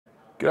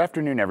Good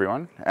afternoon,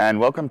 everyone, and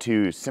welcome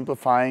to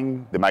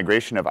Simplifying the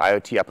Migration of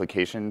IoT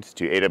Applications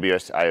to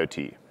AWS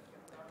IoT.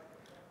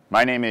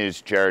 My name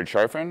is Jared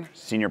Sharfin,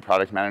 Senior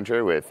Product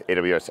Manager with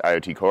AWS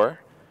IoT Core,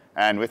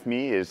 and with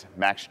me is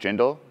Max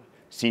Jindal,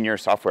 Senior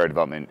Software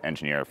Development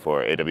Engineer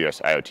for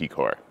AWS IoT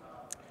Core.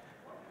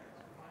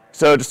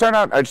 So to start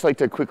out, I'd just like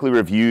to quickly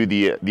review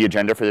the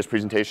agenda for this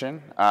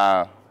presentation.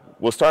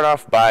 We'll start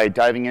off by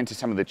diving into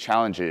some of the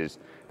challenges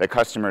that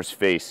customers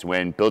face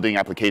when building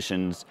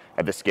applications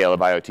at the scale of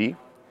IoT.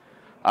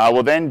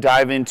 We'll then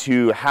dive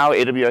into how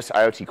AWS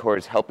IoT Core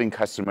is helping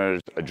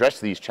customers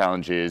address these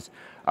challenges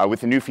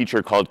with a new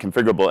feature called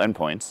configurable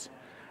endpoints.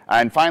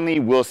 And finally,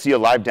 we'll see a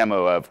live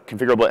demo of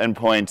configurable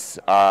endpoints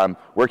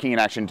working in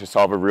action to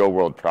solve a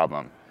real-world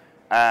problem.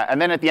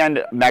 And then at the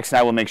end, Max and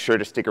I will make sure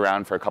to stick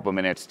around for a couple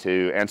minutes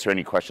to answer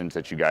any questions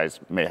that you guys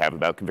may have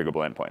about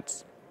configurable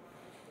endpoints.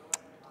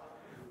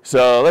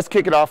 So let's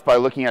kick it off by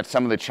looking at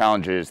some of the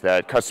challenges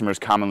that customers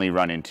commonly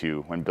run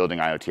into when building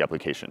IoT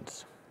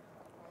applications.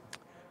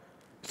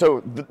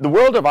 So the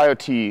world of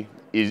IoT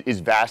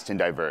is vast and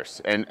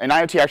diverse, and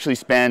IoT actually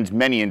spans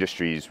many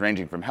industries,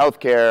 ranging from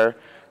healthcare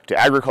to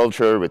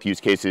agriculture, with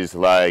use cases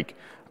like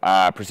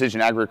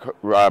precision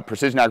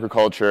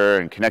agriculture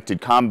and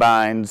connected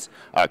combines,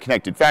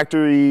 connected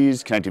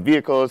factories, connected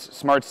vehicles,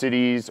 smart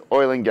cities,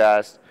 oil and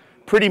gas.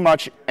 Pretty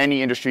much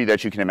any industry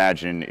that you can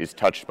imagine is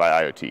touched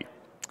by IoT.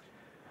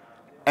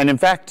 And in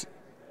fact,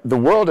 the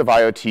world of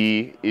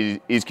IoT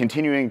is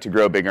continuing to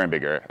grow bigger and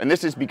bigger, and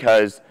this is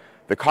because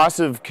the costs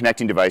of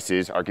connecting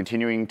devices are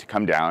continuing to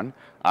come down.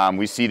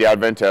 We see the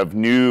advent of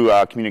new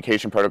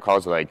communication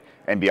protocols like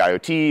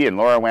NB-IoT and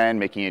LoRaWAN,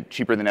 making it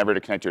cheaper than ever to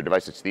connect your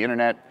devices to the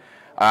internet.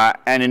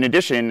 And in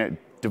addition,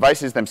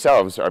 devices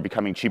themselves are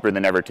becoming cheaper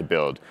than ever to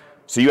build.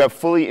 So you have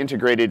fully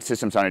integrated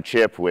systems on a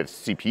chip with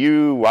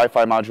CPU,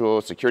 Wi-Fi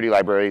modules, security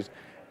libraries,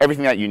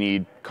 everything that you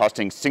need,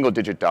 costing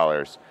single-digit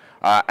dollars.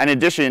 In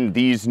addition,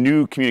 these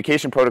new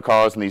communication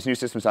protocols and these new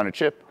systems on a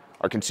chip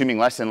are consuming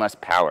less and less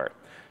power.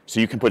 So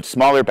you can put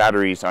smaller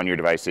batteries on your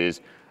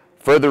devices,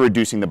 further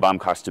reducing the BOM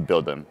cost to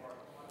build them.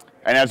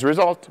 And as a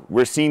result,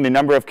 we're seeing the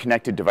number of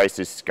connected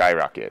devices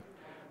skyrocket,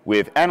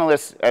 with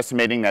analysts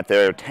estimating that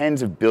there are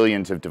tens of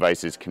billions of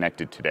devices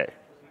connected today.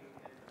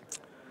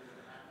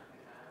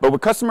 But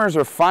what customers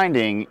are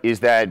finding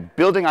is that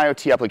building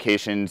IoT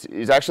applications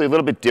is actually a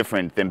little bit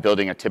different than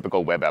building a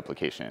typical web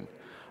application.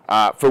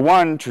 For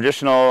one,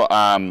 traditional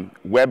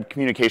web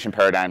communication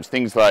paradigms,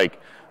 things like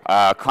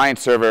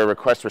client-server,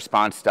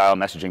 request-response style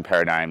messaging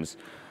paradigms,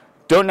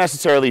 don't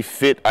necessarily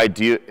fit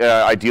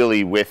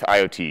ideally with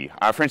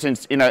IoT. For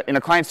instance, in a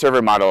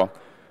client-server model,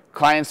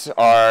 clients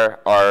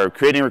are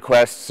creating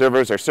requests,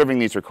 servers are serving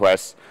these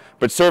requests,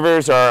 but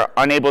servers are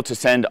unable to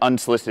send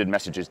unsolicited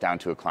messages down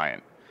to a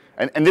client.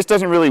 And this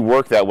doesn't really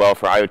work that well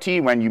for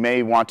IoT when you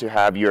may want to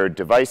have your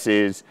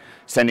devices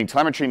sending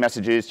telemetry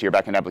messages to your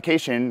backend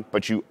application,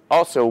 but you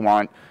also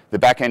want the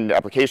backend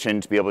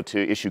application to be able to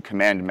issue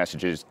command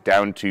messages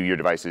down to your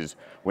devices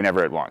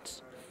whenever it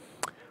wants.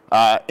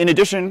 In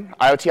addition,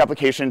 IoT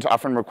applications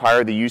often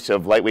require the use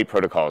of lightweight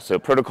protocols, so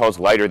protocols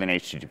lighter than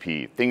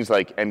HTTP, things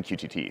like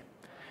MQTT.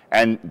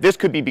 And this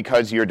could be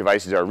because your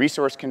devices are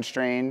resource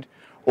constrained,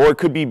 or it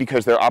could be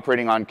because they're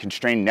operating on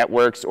constrained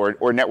networks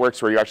or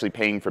networks where you're actually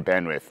paying for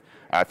bandwidth,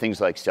 things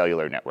like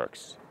cellular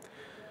networks.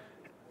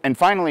 And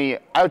finally,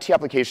 IoT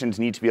applications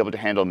need to be able to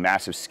handle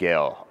massive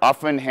scale,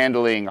 often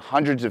handling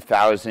hundreds of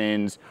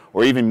thousands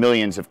or even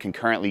millions of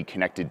concurrently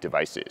connected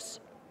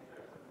devices.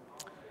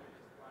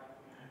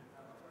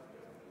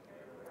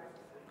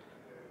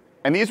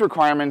 And these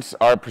requirements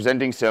are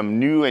presenting some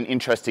new and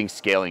interesting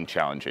scaling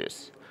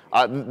challenges.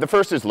 The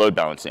first is load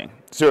balancing.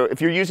 So if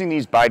you're using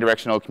these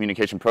bidirectional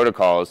communication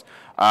protocols,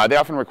 they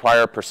often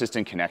require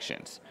persistent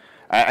connections.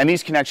 And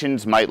these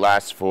connections might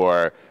last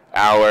for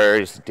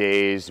hours,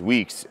 days,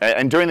 weeks.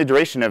 And during the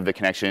duration of the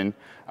connection,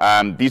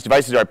 these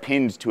devices are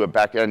pinned to a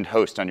back-end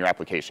host on your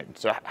application.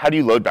 So how do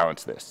you load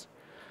balance this?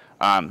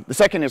 The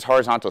second is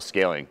horizontal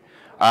scaling.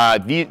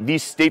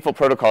 These stateful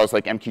protocols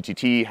like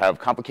MQTT have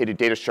complicated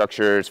data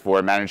structures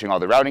for managing all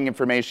the routing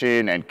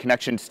information and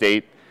connection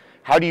state.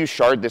 How do you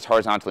shard this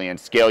horizontally and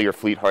scale your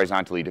fleet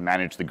horizontally to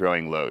manage the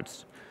growing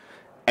loads?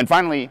 And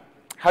finally,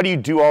 how do you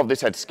do all of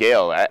this at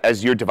scale?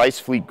 As your device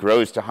fleet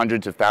grows to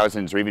hundreds of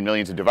thousands or even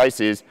millions of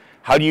devices,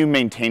 how do you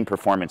maintain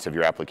performance of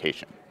your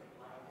application?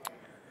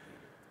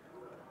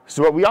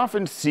 So what we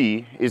often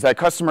see is that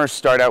customers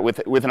start out with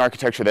an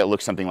architecture that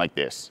looks something like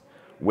this,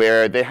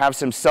 where they have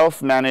some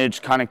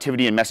self-managed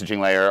connectivity and messaging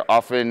layer,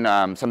 often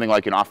something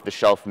like an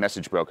off-the-shelf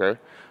message broker,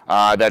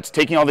 that's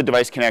taking all the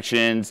device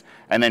connections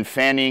and then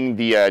fanning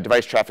the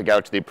device traffic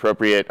out to the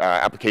appropriate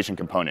application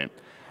component.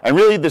 And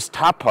really, this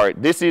top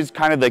part, this is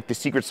kind of like the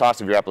secret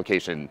sauce of your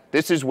application.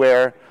 This is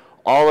where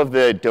all of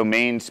the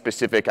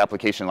domain-specific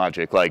application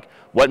logic, like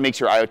what makes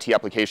your IoT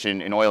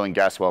application an oil and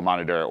gas well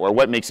monitor, or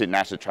what makes it an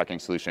asset tracking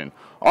solution.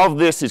 All of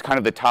this is kind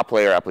of the top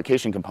layer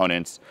application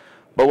components.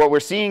 But what we're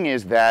seeing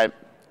is that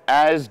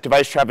as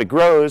device traffic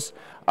grows,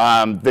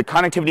 the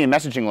connectivity and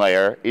messaging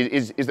layer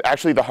is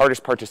actually the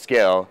hardest part to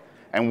scale,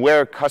 and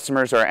where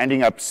customers are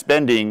ending up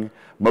spending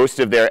most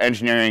of their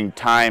engineering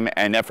time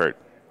and effort.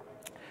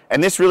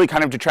 And this really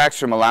kind of detracts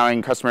from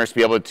allowing customers to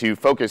be able to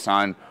focus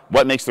on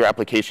what makes their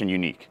application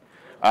unique.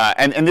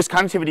 And this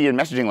connectivity and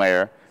messaging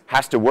layer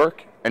has to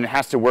work, and it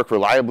has to work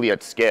reliably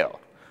at scale.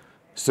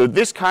 So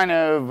this kind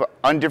of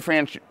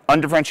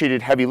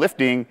undifferentiated heavy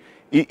lifting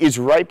is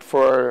ripe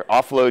for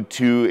offload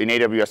to an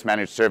AWS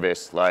managed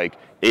service like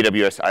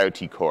AWS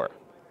IoT Core.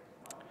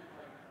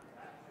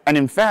 And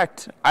in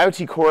fact,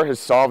 IoT Core has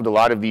solved a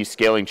lot of these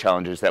scaling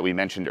challenges that we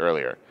mentioned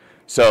earlier.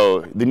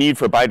 So the need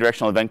for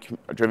bidirectional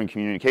event-driven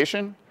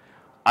communication,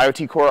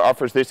 IoT Core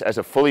offers this as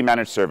a fully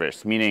managed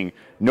service, meaning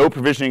no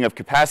provisioning of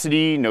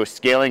capacity, no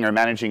scaling or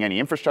managing any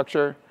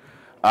infrastructure.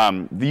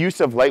 The use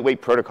of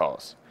lightweight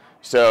protocols.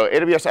 So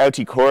AWS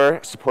IoT Core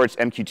supports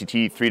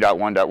MQTT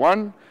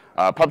 3.1.1,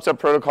 PubSub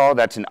protocol,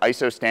 that's an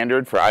ISO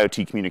standard for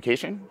IoT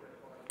communication.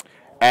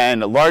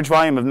 And a large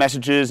volume of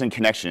messages and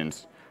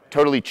connections,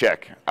 totally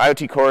check.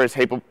 IoT Core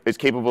is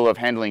capable of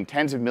handling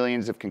tens of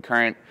millions of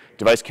concurrent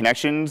device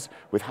connections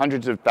with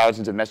hundreds of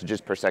thousands of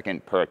messages per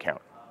second per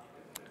account.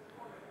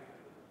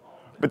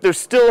 But there's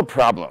still a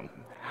problem.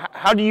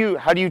 How do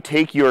you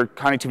take your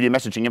connectivity and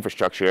messaging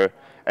infrastructure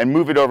and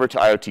move it over to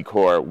IoT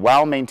Core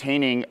while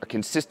maintaining a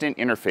consistent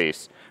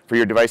interface for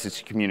your devices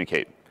to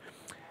communicate?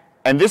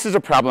 And this is a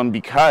problem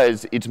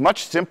because it's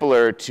much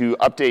simpler to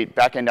update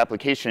back-end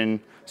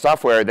application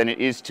software than it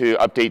is to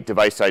update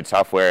device-side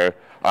software,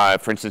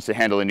 for instance, to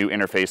handle a new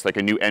interface like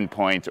a new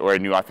endpoint or a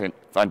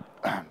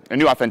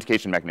new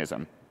authentication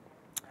mechanism.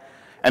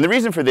 And the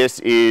reason for this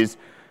is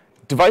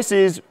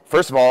devices,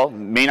 first of all,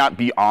 may not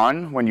be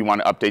on when you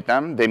want to update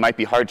them. They might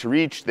be hard to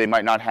reach. They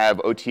might not have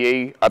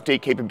OTA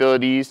update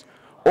capabilities.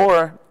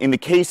 Or in the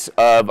case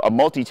of a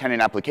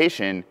multi-tenant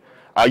application,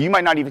 you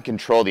might not even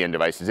control the end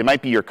devices. It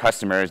might be your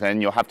customers,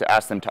 and you'll have to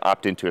ask them to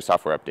opt into a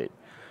software update.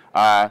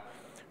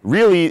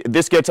 Really,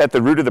 this gets at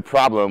the root of the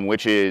problem,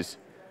 which is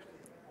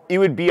it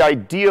would be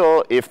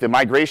ideal if the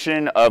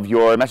migration of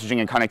your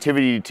messaging and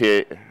connectivity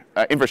to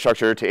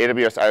infrastructure to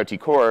AWS IoT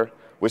Core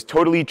was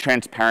totally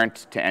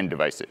transparent to end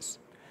devices.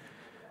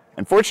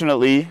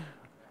 Unfortunately,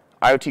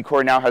 IoT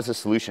Core now has a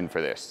solution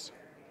for this.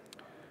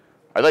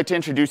 I'd like to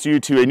introduce you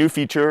to a new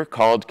feature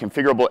called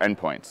configurable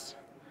endpoints.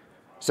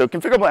 So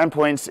configurable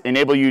endpoints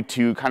enable you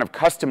to kind of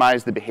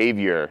customize the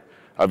behavior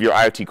of your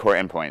IoT Core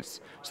endpoints.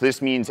 So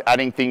this means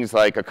adding things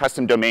like a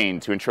custom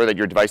domain to ensure that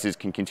your devices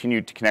can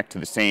continue to connect to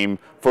the same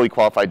fully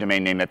qualified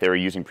domain name that they were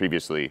using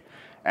previously,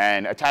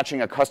 and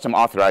attaching a custom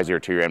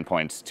authorizer to your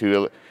endpoints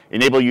to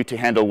enable you to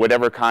handle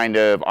whatever kind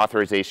of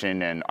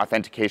authorization and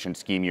authentication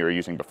scheme you were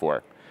using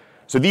before.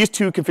 So these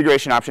two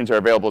configuration options are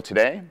available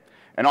today,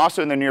 and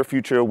also in the near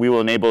future, we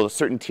will enable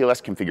certain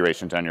TLS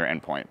configurations on your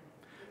endpoint.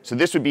 So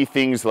this would be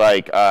things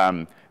like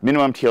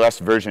minimum TLS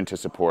version to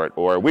support,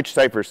 or which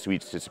cipher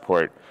suites to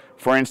support.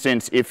 For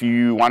instance, if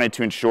you wanted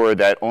to ensure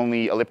that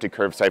only elliptic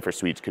curve cipher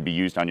suites could be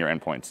used on your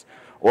endpoints.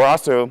 Or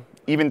also,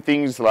 even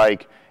things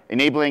like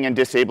enabling and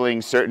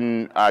disabling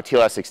certain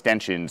TLS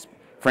extensions,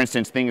 for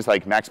instance, things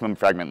like maximum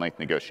fragment length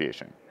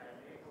negotiation.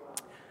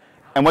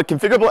 And what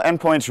configurable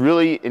endpoints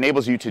really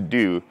enables you to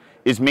do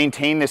is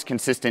maintain this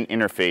consistent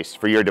interface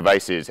for your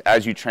devices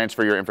as you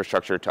transfer your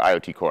infrastructure to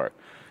IoT Core.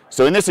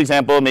 So in this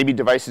example, maybe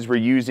devices were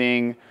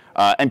using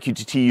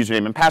MQTT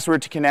username and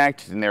password to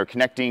connect, and they're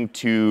connecting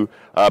to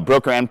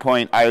broker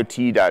endpoint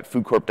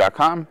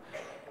iot.foodcorp.com.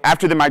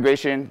 After the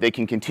migration, they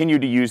can continue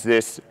to use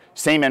this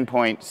same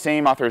endpoint,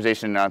 same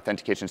authorization and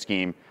authentication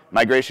scheme.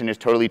 Migration is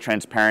totally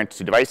transparent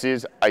to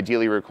devices,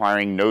 ideally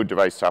requiring no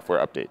device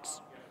software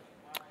updates.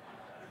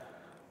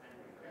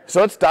 So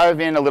let's dive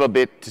in a little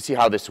bit to see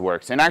how this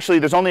works. And actually,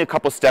 there's only a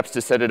couple steps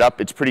to set it up.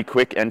 It's pretty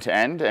quick end to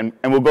end, and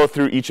we'll go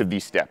through each of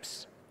these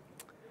steps.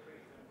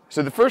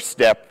 So the first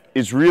step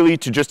is really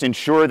to just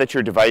ensure that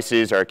your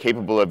devices are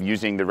capable of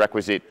using the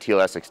requisite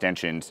TLS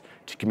extensions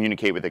to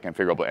communicate with a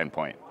configurable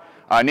endpoint.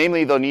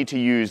 Namely, they'll need to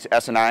use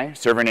SNI,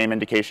 server name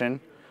indication,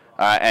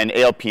 and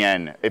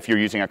ALPN if you're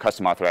using a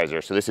custom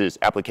authorizer. So this is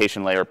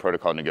application layer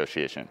protocol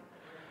negotiation.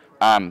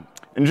 And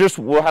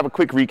we'll have a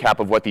quick recap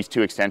of what these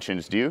two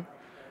extensions do.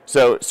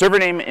 So server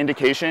name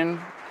indication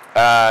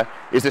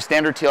is a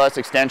standard TLS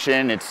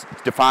extension. It's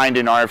defined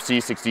in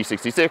RFC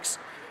 6066.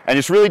 And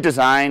it's really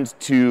designed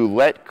to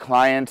let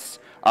clients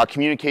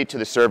communicate to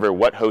the server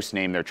what host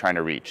name they're trying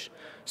to reach.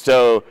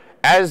 So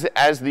as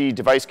the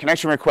device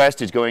connection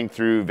request is going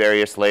through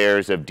various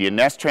layers of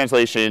DNS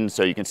translation,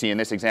 so you can see in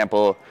this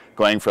example,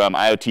 going from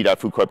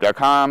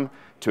iot.foodcorp.com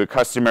to a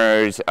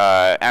customer's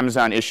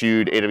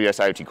Amazon-issued AWS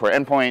IoT Core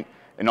endpoint,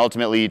 and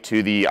ultimately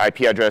to the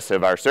IP address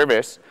of our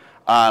service,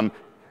 the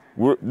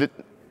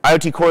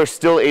IoT Core is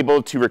still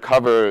able to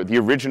recover the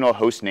original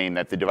host name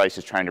that the device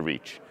is trying to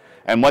reach.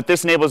 And what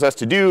this enables us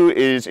to do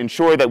is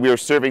ensure that we are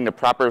serving the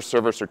proper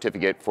server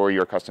certificate for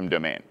your custom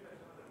domain.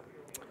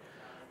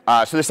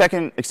 So the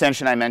second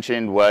extension I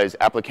mentioned was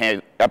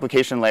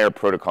application layer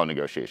protocol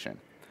negotiation.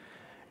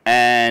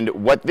 And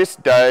what this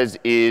does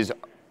is,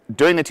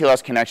 during the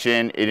TLS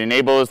connection, it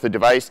enables the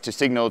device to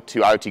signal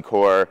to IoT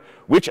Core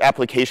which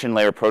application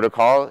layer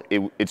protocol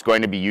it's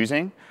going to be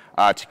using.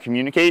 to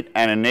communicate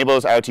and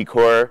enables IoT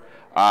Core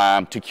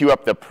to queue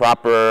up the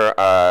proper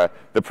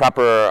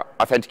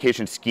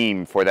authentication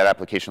scheme for that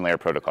application layer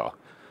protocol.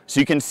 So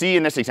you can see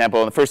in this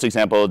example, in the first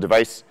example,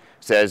 device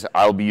says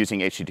I'll be using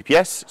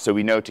HTTPS, so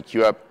we know to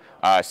queue up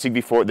the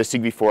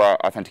SIGV4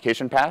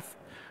 authentication path.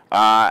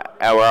 Or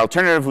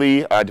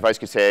alternatively, a device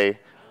could say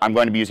I'm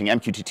going to be using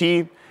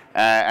MQTT,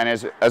 and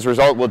as a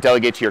result, we'll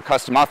delegate to your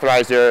custom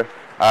authorizer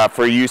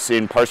for use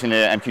in parsing the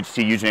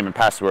MQTT username and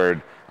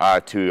password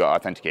to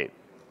authenticate.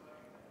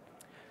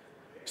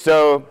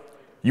 So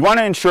you want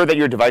to ensure that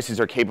your devices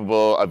are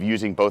capable of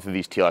using both of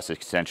these TLS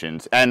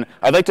extensions. And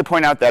I'd like to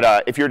point out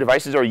that if your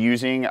devices are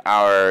using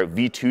our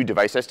V2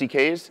 device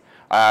SDKs,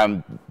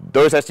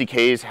 those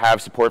SDKs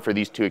have support for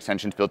these two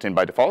extensions built in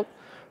by default.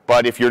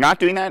 But if you're not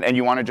doing that and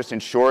you want to just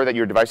ensure that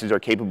your devices are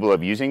capable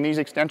of using these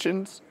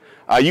extensions,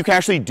 you can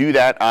actually do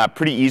that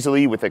pretty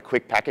easily with a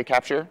quick packet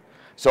capture.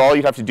 So all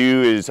you'd have to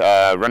do is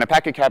run a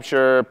packet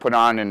capture, put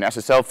on an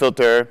SSL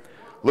filter,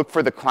 look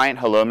for the client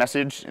hello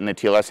message in the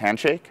TLS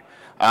handshake,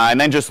 and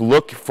then just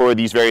look for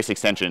these various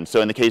extensions.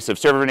 So in the case of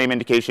server name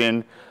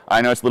indication,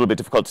 I know it's a little bit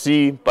difficult to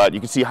see, but you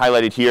can see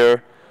highlighted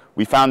here,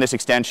 we found this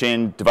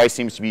extension. Device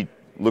seems to be,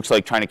 looks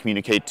like trying to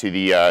communicate to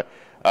the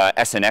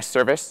SNS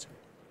service.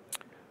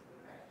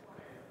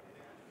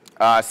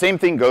 Same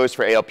thing goes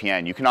for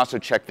ALPN. You can also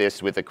check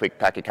this with a quick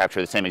packet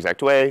capture the same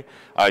exact way.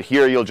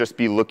 Here you'll just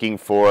be looking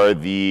for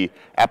the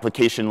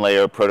application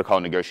layer protocol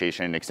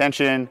negotiation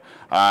extension.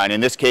 And in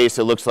this case,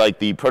 it looks like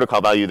the protocol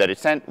value that it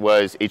sent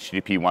was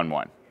HTTP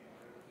 1.1.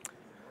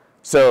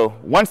 So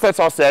once that's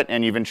all set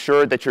and you've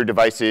ensured that your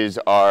devices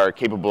are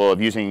capable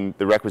of using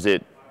the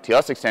requisite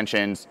TLS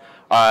extensions,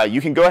 you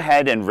can go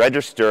ahead and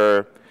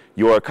register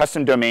your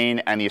custom domain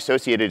and the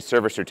associated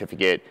server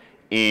certificate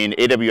in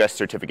AWS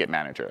Certificate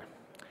Manager.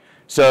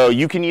 So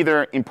you can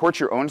either import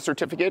your own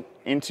certificate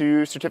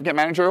into Certificate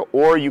Manager,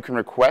 or you can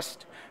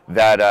request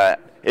that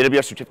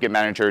AWS Certificate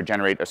Manager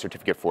generate a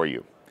certificate for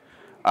you.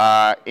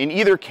 In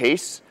either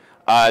case,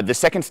 the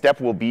second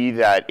step will be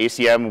that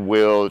ACM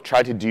will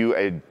try to do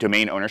a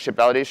domain ownership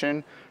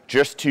validation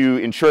just to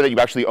ensure that you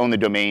actually own the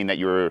domain that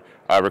you're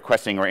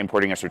requesting or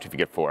importing a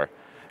certificate for.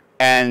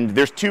 And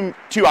there's two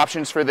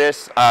options for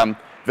this.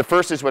 The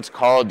first is what's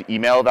called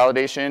email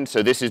validation.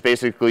 So this is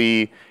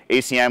basically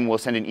ACM will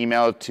send an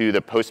email to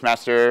the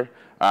postmaster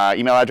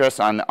email address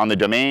on the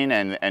domain,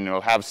 and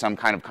it'll have some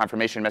kind of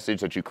confirmation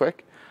message that you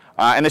click.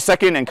 And the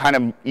second and kind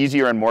of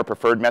easier and more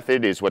preferred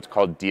method is what's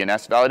called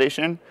DNS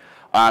validation.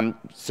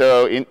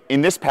 So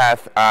in this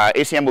path,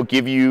 ACM will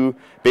give you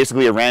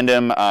basically a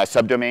random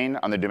subdomain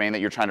on the domain that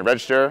you're trying to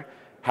register,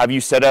 have you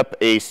set up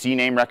a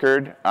CNAME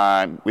record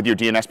with your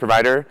DNS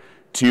provider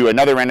to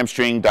another random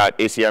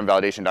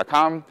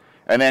string.acmvalidation.com.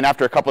 And then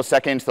after a couple of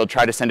seconds, they'll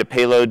try to send a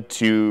payload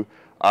to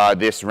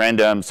this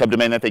random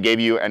subdomain that they gave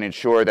you and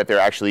ensure that they're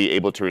actually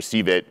able to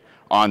receive it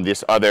on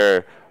this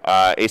other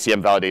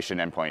ACM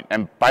validation endpoint.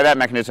 And by that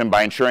mechanism,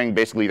 by ensuring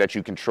basically that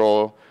you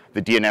control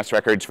the DNS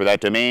records for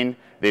that domain,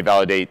 they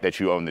validate that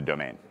you own the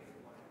domain.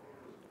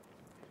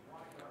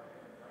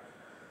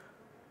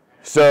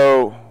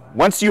 So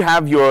once you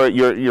have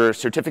your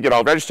certificate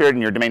all registered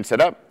and your domain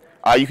set up,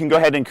 you can go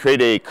ahead and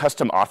create a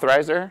custom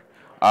authorizer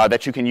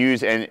that you can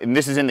use, and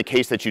this is in the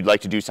case that you'd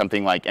like to do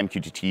something like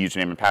MQTT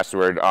username and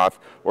password auth,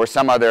 or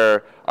some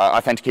other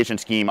authentication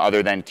scheme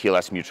other than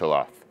TLS mutual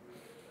auth.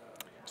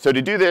 So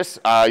to do this,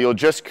 you'll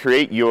just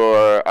create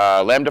your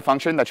Lambda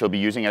function that you'll be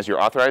using as your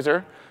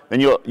authorizer. Then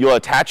you'll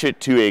attach it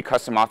to a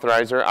custom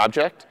authorizer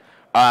object.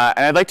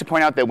 And I'd like to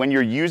point out that when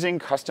you're using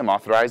custom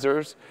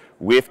authorizers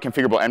with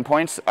configurable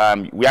endpoints,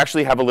 we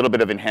actually have a little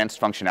bit of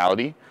enhanced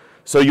functionality.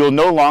 So you'll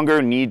no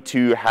longer need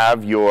to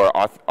have your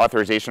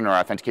authorization or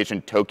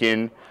authentication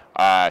token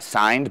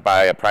signed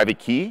by a private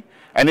key.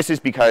 And this is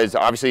because,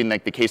 obviously, in the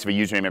case of a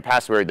username and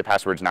password, the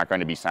password's not going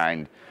to be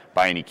signed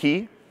by any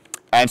key.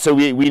 And so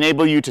we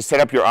enable you to set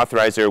up your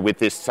authorizer with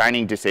this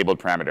signing disabled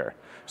parameter.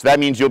 So that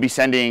means you'll be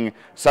sending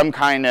some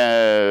kind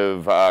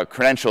of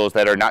credentials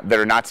that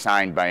are not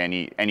signed by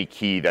any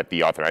key that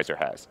the authorizer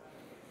has.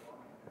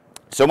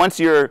 So once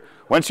your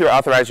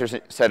authorizer is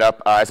set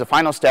up, as a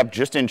final step,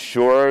 just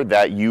ensure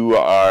that you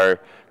are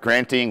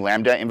granting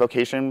Lambda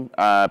invocation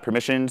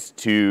permissions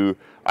to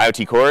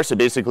IoT Core. So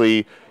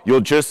basically,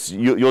 you'll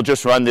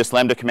just run this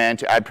Lambda command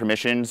to add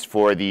permissions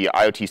for the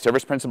IoT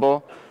service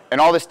principal. And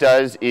all this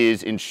does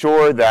is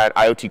ensure that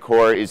IoT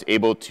Core is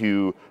able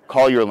to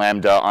call your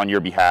Lambda on your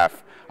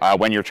behalf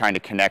when you're trying to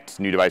connect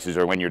new devices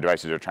or when your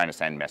devices are trying to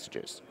send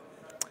messages.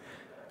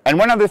 And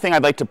one other thing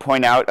I'd like to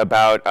point out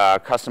about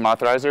custom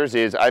authorizers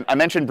is I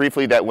mentioned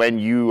briefly that when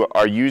you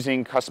are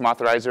using custom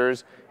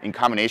authorizers in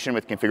combination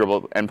with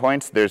configurable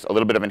endpoints, there's a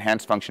little bit of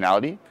enhanced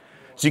functionality.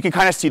 So you can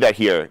kind of see that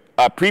here.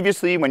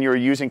 Previously, when you were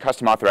using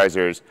custom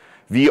authorizers,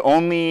 the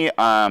only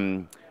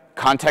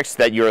context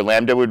that your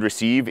Lambda would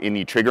receive in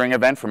the triggering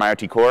event from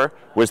IoT Core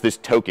was this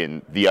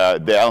token, the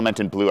element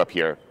in blue up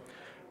here.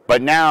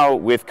 But now,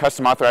 with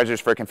custom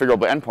authorizers for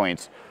configurable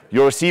endpoints,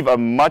 you'll receive a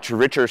much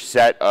richer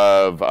set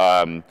of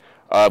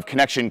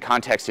connection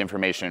context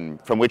information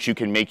from which you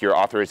can make your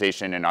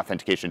authorization and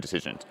authentication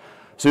decisions.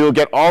 So you'll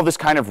get all this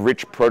kind of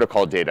rich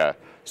protocol data.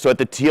 So at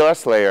the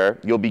TLS layer,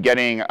 you'll be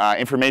getting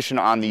information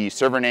on the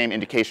server name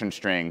indication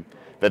string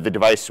that the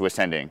device was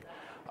sending.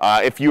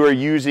 If you are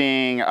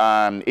using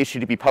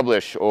HTTP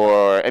publish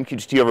or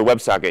MQTT over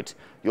WebSockets,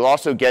 you'll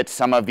also get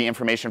some of the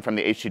information from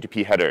the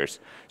HTTP headers.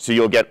 So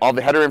you'll get all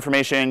the header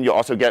information. You'll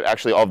also get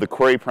actually all the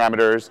query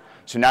parameters.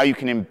 So now you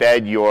can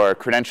embed your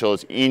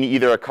credentials in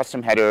either a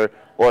custom header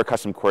or a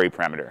custom query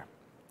parameter.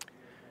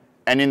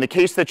 And in the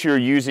case that you're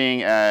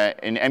using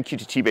an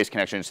MQTT-based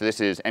connection, so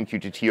this is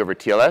MQTT over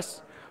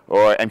TLS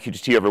or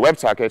MQTT over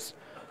WebSockets,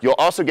 you'll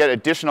also get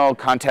additional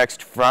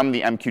context from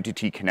the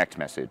MQTT connect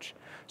message.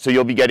 So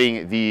you'll be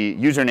getting the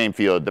username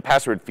field, the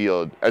password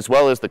field, as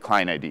well as the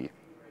client ID.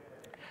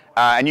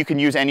 And you can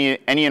use any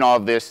and all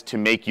of this to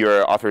make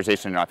your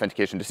authorization and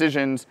authentication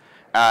decisions.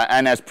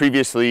 And as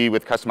previously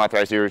with custom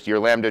authorizers, your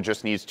Lambda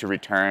just needs to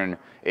return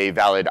a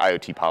valid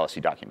IoT policy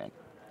document.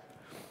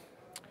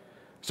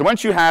 So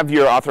once you have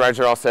your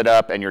authorizer all set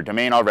up and your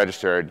domain all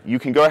registered, you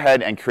can go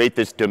ahead and create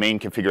this domain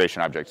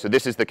configuration object. So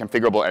this is the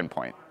configurable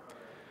endpoint.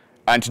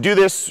 And to do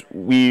this,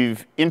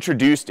 we've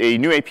introduced a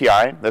new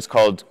API that's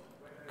called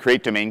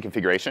create domain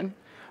configuration.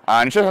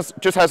 And it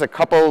just has a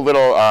couple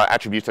little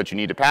attributes that you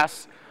need to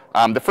pass.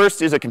 The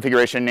first is a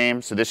configuration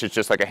name. So this is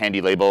just like a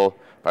handy label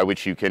by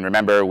which you can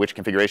remember which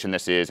configuration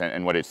this is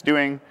and what it's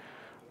doing.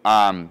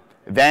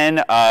 Then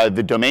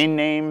the domain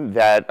name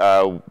that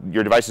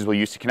your devices will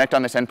use to connect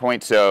on this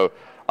endpoint. So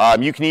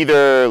you can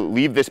either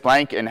leave this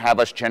blank and have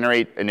us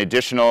generate an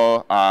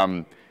additional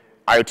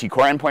IoT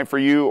core endpoint for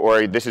you,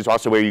 or this is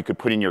also where you could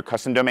put in your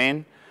custom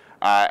domain.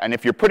 And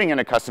if you're putting in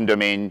a custom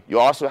domain,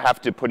 you'll also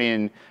have to put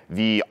in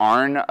the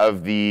ARN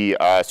of the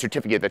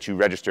certificate that you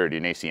registered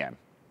in ACM.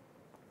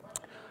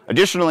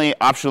 Additionally,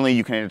 optionally,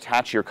 you can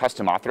attach your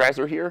custom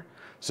authorizer here.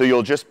 So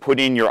you'll just put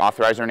in your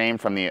authorizer name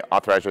from the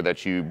authorizer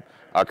that you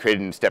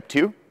created in step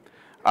 2.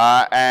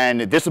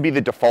 And this will be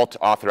the default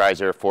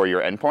authorizer for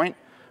your endpoint.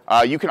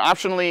 You can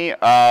optionally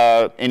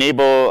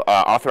enable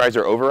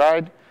authorizer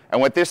override. And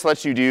what this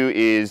lets you do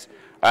is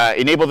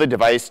enable the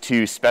device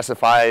to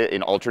specify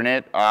an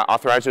alternate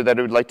authorizer that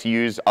it would like to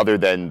use other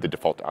than the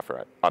default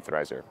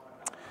authorizer.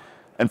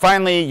 And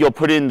finally, you'll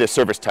put in the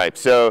service type.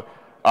 So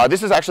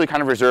this is actually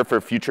kind of reserved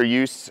for future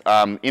use.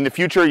 In the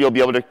future, you'll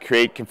be able to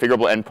create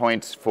configurable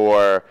endpoints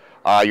for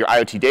your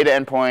IoT data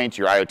endpoint,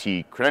 your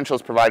IoT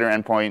credentials provider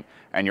endpoint,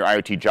 and your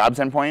IoT jobs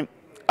endpoint.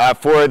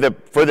 For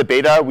the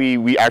beta,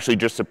 we actually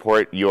just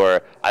support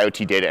your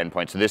IoT data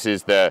endpoint. So this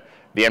is the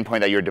endpoint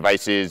that your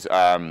devices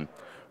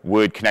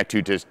would connect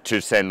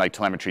to send like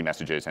telemetry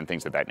messages and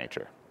things of that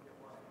nature.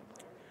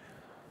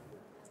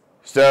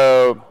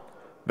 So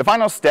the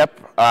final step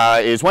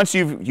is once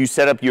you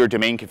set up your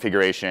domain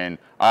configuration,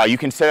 you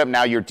can set up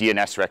now your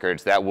DNS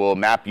records that will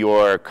map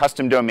your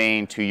custom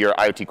domain to your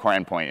IoT core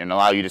endpoint and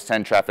allow you to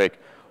send traffic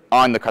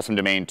on the custom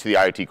domain to the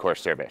IoT core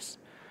service.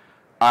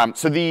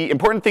 So the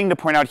important thing to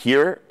point out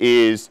here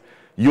is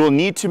you'll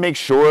need to make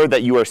sure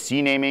that you are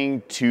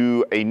CNAMing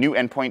to a new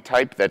endpoint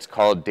type that's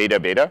called data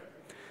beta.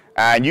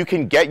 And you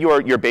can get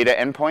your beta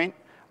endpoint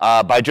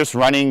by just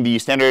running the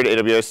standard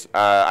AWS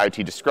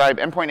IoT Describe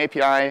endpoint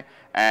API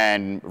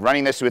and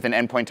running this with an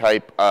endpoint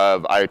type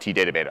of IoT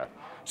data beta.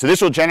 So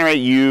this will generate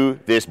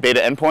you this beta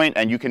endpoint,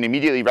 and you can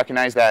immediately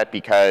recognize that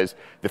because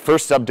the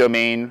first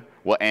subdomain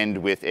will end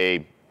with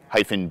a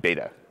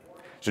 -beta.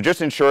 So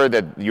just ensure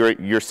that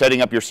you're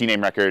setting up your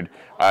CNAME record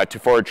to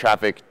forward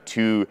traffic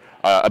to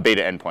a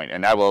beta endpoint,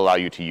 and that will allow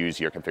you to use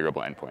your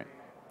configurable endpoint.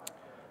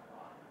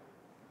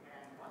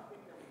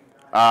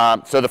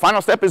 So the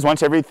final step is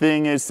once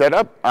everything is set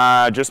up,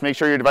 just make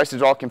sure your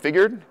devices are all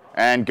configured,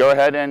 and go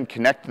ahead and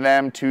connect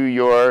them to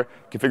your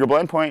configurable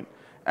endpoint,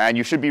 and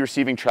you should be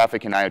receiving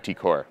traffic in IoT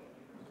Core.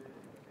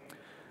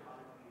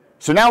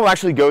 So now we'll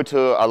actually go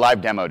to a live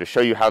demo to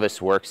show you how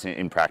this works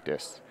in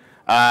practice.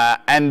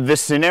 And the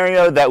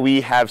scenario that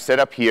we have set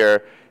up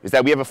here is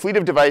that we have a fleet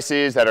of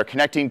devices that are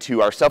connecting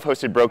to our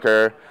self-hosted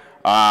broker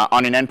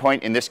on an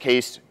endpoint, in this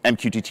case,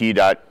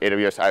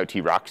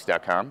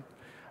 mqtt.awsIotrocks.com.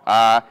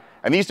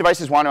 And these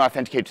devices want to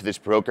authenticate to this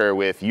broker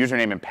with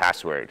username and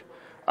password.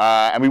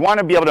 And we want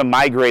to be able to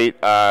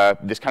migrate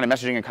this kind of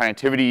messaging and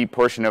connectivity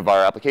portion of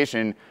our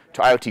application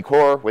to IoT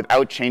Core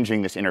without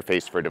changing this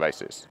interface for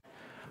devices.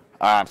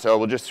 So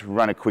we'll just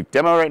run a quick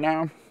demo right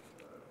now.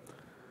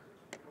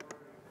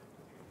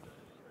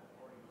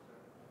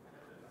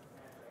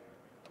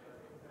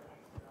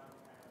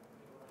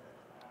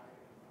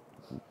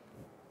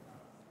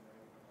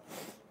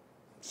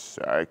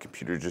 Sorry,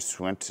 computer just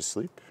went to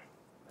sleep.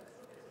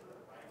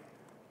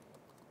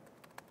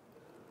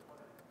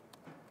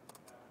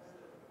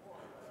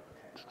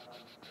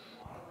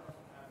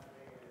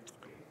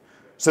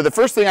 So the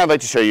first thing I'd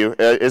like to show you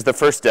is the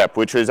first step,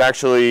 which is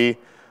actually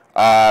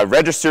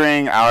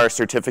registering our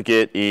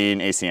certificate in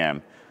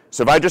ACM.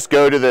 So if I just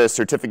go to the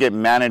certificate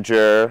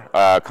manager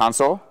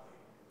console,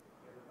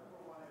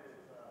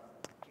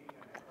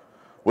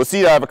 we'll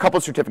see I have a couple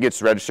of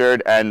certificates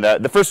registered, and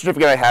the first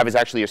certificate I have is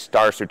actually a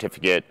star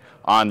certificate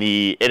on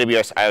the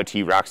AWS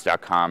IoT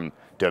Rocks.com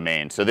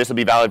domain. So this will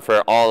be valid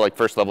for all like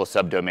first level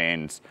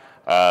subdomains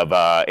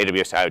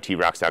AWS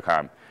IoT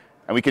Rocks.com.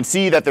 And we can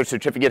see that the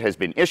certificate has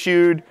been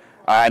issued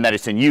and that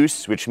it's in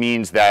use, which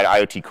means that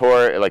IoT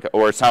Core,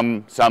 or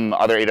some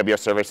other AWS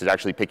service is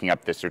actually picking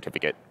up this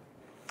certificate.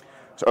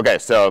 So, okay,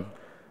 so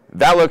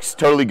that looks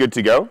totally good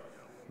to go.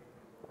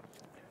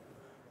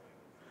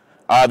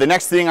 The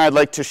next thing I'd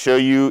like to show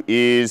you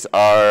is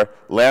our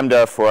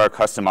Lambda for our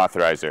custom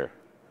authorizer.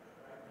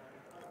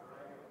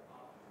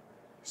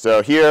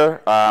 So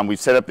here, we've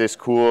set up this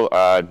cool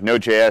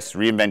Node.js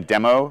reInvent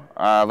demo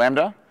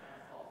Lambda.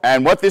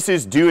 And what this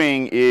is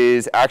doing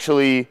is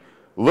actually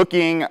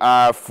looking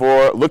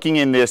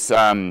in this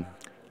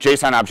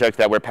JSON object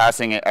that we're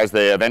passing as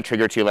the event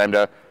trigger to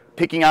Lambda,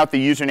 picking out the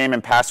username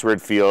and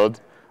password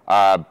field,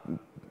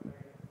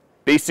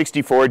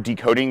 base64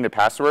 decoding the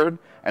password,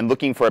 and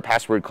looking for a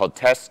password called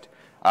test.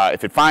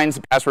 If it finds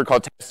a password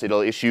called test,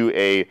 it'll issue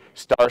a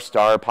 **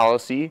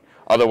 policy.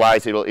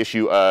 Otherwise, it'll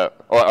issue or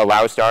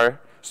allow ***.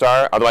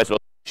 Otherwise,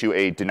 it'll issue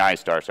a deny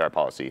 **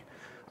 policy.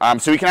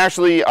 So we can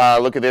actually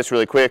look at this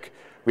really quick.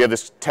 We have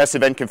this test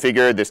event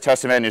configured. This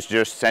test event is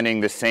just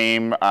sending the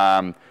same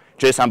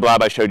JSON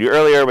blob I showed you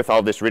earlier with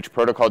all this rich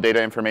protocol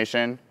data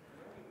information.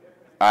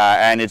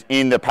 And it's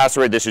in the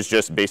password, this is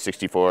just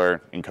base64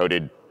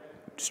 encoded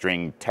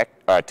string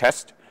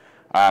test.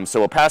 So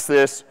we'll pass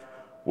this.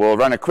 We'll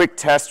run a quick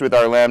test with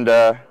our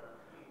Lambda.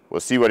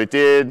 We'll see what it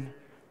did.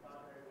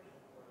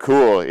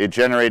 Cool. It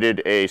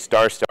generated a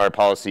 **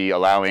 policy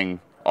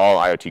allowing all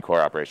IoT Core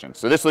operations.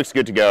 So this looks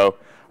good to go.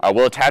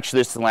 We'll attach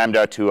this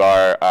Lambda to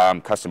our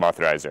custom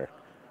authorizer.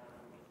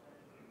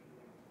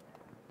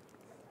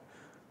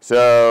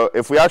 So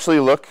if we actually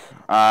look,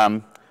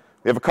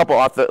 we have a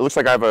couple. It looks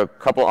like I have a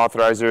couple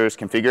authorizers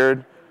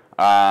configured.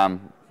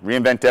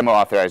 reInvent demo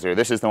authorizer.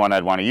 This is the one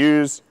I'd want to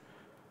use.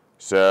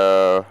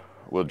 So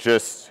we'll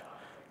just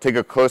take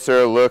a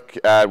closer look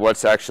at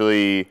what's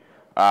actually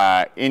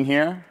in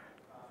here.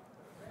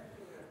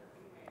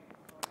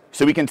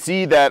 So we can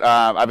see that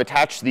I've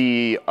attached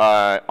the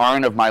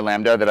ARN of my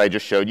Lambda that I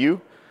just showed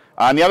you.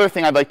 And the other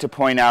thing I'd like to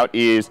point out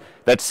is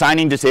that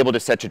signing disabled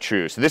is set to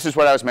true. So this is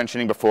what I was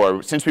mentioning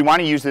before. Since we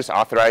want to use this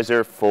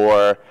authorizer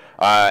for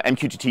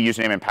MQTT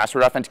username and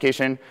password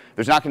authentication,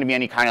 there's not going to be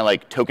any kind of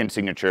like token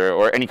signature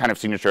or any kind of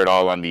signature at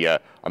all on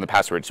the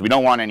password. So we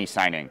don't want any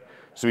signing.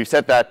 So we've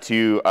set that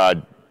to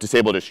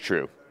disabled as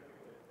true.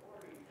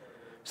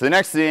 So the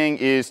next thing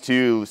is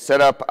to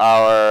set up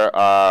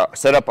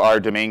our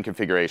domain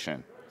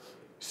configuration.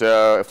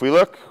 So if we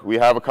look, we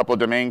have a couple of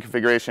domain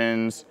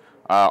configurations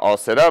all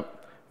set up.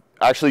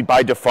 Actually,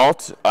 by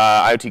default,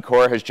 IoT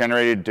Core has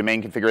generated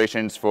domain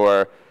configurations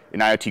for an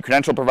IoT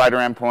credential provider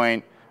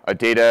endpoint, a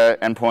data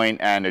endpoint,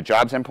 and a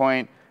jobs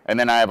endpoint. And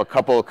then I have a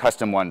couple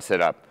custom ones set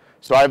up.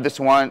 So I have this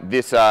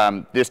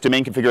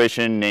domain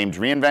configuration named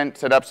reInvent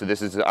set up. So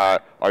this is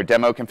our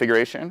demo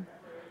configuration.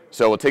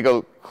 So we'll take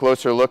a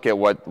closer look at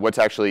what's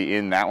actually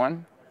in that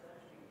one.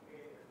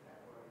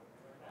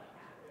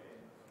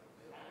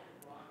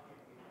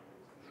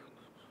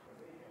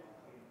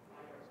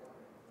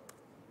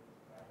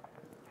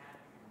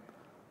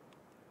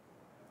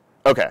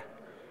 OK,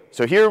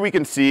 so here we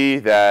can see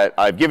that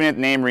I've given it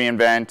the name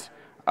reInvent,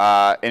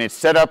 and it's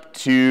set up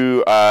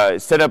to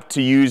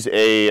use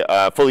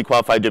a fully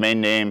qualified domain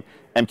name,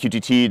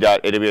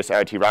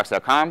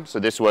 mqtt.awsiot-rocks.com. So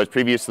this was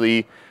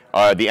previously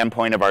the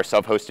endpoint of our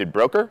self-hosted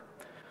broker.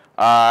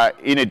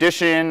 In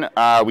addition,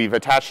 we've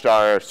attached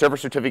our server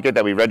certificate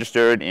that we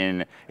registered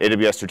in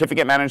AWS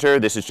Certificate Manager.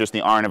 This is just the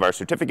ARN of our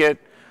certificate.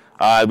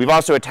 We've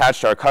also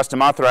attached our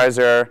custom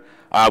authorizer.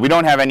 We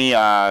don't have any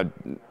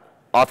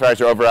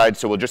authorizer override,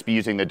 so we'll just be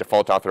using the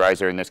default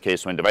authorizer in this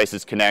case when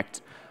devices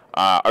connect.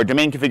 Our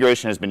domain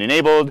configuration has been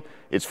enabled.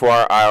 It's for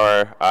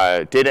our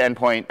data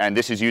endpoint, and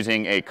this is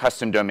using a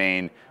custom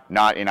domain,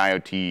 not an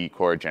IoT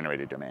Core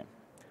generated domain.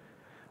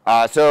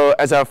 So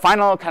as a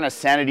final kind of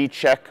sanity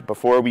check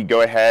before we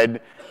go ahead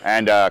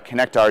and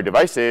connect our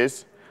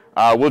devices,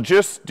 we'll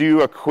just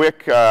do a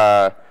quick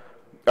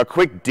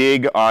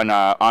dig on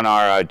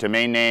our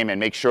domain name and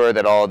make sure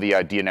that all the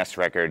DNS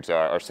records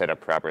are set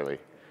up properly.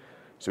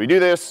 So we do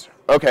this.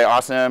 OK,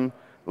 awesome.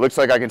 Looks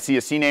like I can see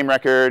a CNAME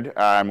record.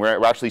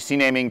 We're actually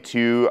CNAMing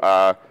to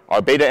our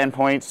beta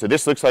endpoint. So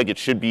this looks like it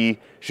should be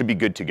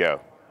good to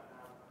go.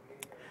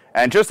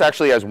 And just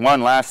actually as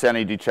one last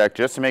sanity check,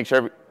 just to make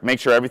sure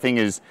everything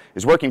is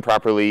working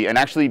properly, and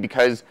actually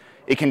because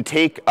it can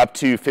take up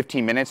to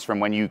 15 minutes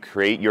from when you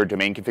create your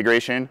domain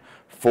configuration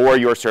for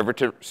your server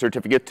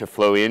certificate to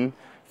flow in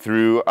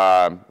through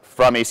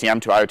from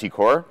ACM to IoT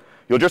Core,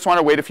 you'll just want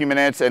to wait a few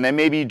minutes and then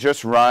maybe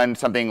just run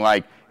something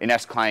like an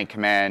sclient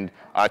command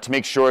to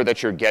make sure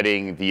that you're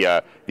getting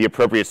the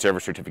appropriate server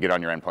certificate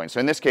on your endpoint. So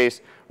in this case,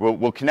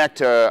 we'll connect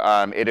to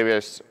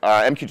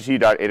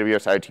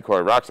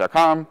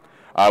mqtt.awsiot-rocks.com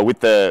with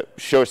the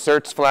show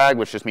certs flag,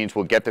 which just means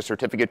we'll get the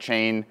certificate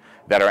chain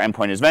that our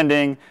endpoint is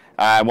vending.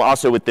 We'll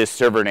also with this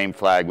server name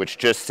flag, which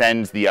just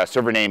sends the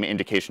server name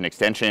indication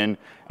extension.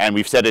 And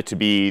we've set it to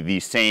be the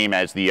same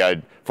as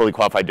the fully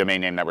qualified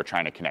domain name that we're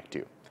trying to connect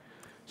to.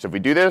 So if we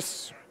do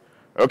this,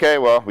 OK,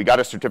 well, we got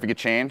a certificate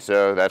chain,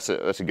 so that's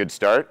a good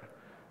start.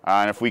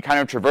 And if we kind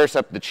of traverse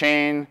up the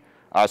chain,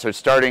 so it's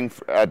starting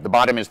at the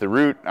bottom is the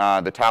root.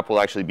 The top will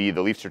actually be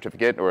the Leaf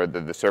certificate or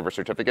the server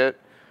certificate.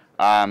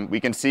 We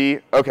can see,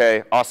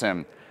 OK,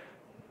 awesome.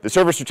 The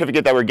server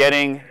certificate that we're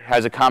getting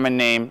has a common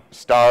name,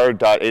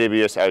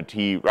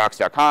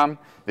 star.aws.iotrocks.com.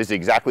 This is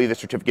exactly the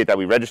certificate that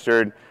we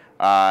registered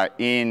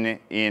in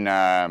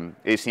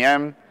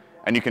ACM.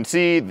 And you can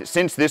see,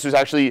 since we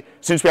actually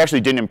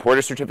didn't import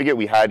a certificate,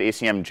 we had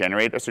ACM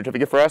generate a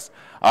certificate for us.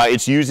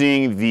 It's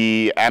using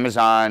the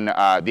Amazon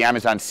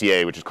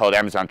CA, which is called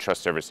Amazon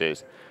Trust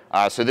Services.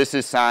 So this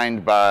is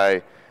signed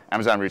by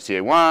Amazon Root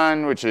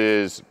CA1, which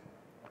is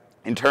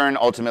in turn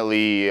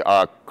ultimately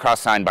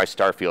cross-signed by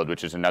Starfield,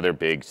 which is another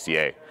big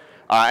CA.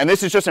 And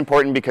this is just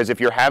important because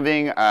if you're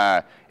having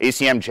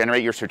ACM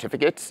generate your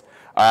certificates,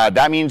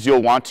 that means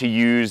you'll want to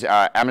use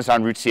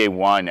Amazon Root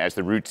CA1 as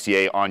the root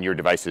CA on your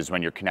devices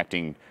when you're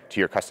connecting to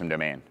your custom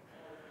domain.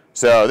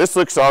 So this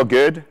looks all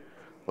good.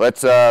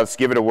 Let's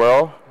give it a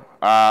whirl.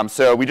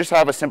 So we just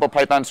have a simple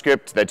Python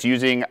script that's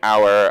using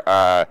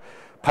our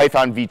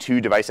Python v2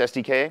 device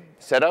SDK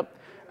setup.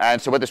 And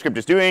so what the script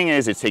is doing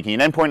is it's taking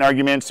an endpoint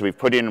argument. So we've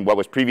put in what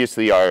was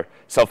previously our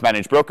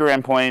self-managed broker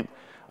endpoint.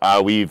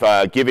 We've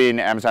given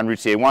Amazon Root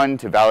CA1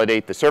 to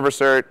validate the server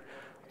cert.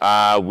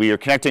 We are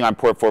connecting on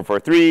port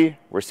 443.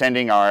 We're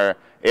sending our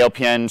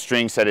ALPN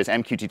string set as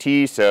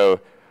MQTT, so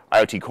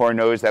IoT Core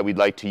knows that we'd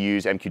like to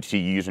use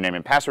MQTT username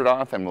and password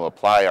auth, and we'll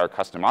apply our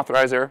custom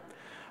authorizer.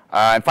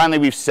 And finally,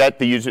 we've set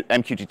the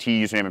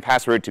MQTT username and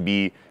password to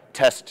be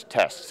test.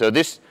 So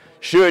this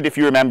should, if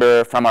you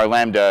remember from our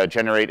Lambda,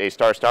 generate a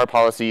star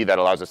policy that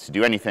allows us to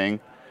do anything.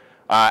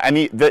 And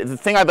the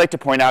thing I'd like to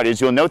point out is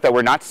you'll note that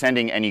we're not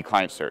sending any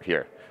client cert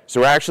here.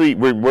 So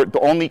we're the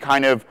only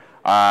kind of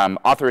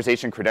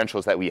authorization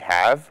credentials that we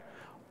have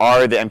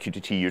are the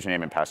MQTT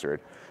username and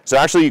password. So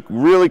actually,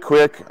 really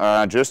quick,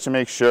 just to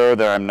make sure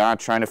that I'm not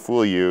trying to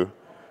fool you,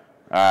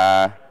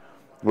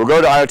 we'll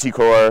go to IoT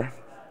Core.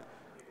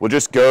 We'll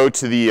just go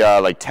to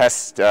the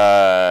test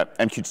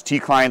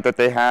MQTT client that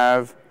they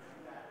have.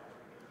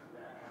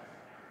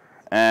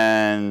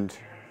 And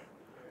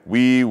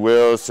we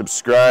will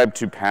subscribe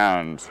to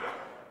pound.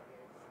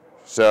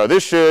 So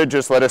this should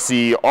just let us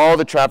see all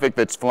the traffic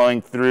that's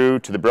flowing through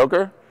to the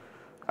broker.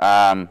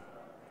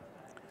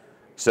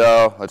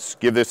 So let's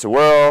give this a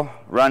whirl,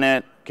 run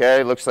it.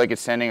 OK, looks like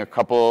it's sending a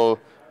couple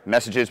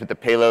messages with the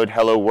payload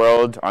hello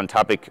world on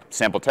topic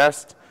sample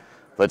test.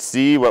 Let's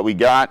see what we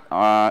got.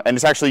 And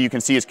this actually, you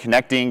can see, is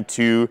connecting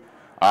to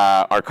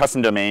our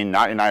custom domain,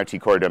 not an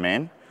IoT Core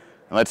domain.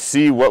 And let's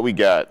see what we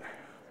got.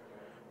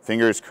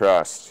 Fingers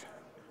crossed.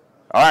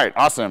 All right,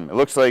 awesome. It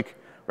looks like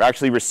we're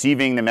actually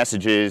receiving the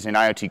messages in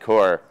IoT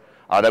Core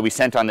that we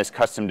sent on this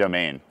custom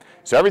domain.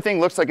 So everything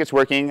looks like it's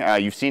working.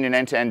 You've seen an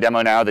end-to-end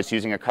demo now that's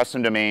using a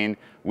custom domain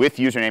with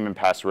username and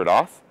password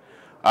auth.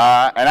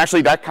 And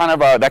actually, that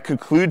that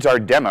concludes our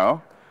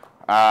demo.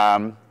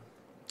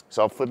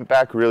 So I'll flip it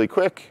back really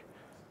quick.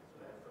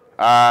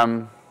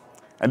 At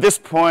this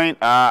point,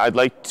 I'd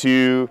like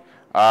to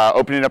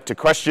open it up to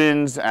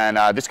questions, and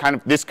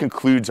this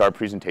concludes our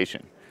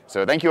presentation.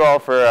 So thank you all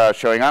for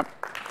showing up.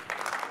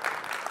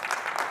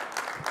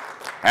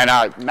 And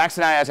Max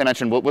and I, as I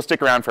mentioned, we'll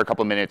stick around for a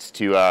couple minutes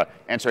to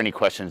answer any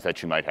questions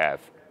that you might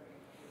have.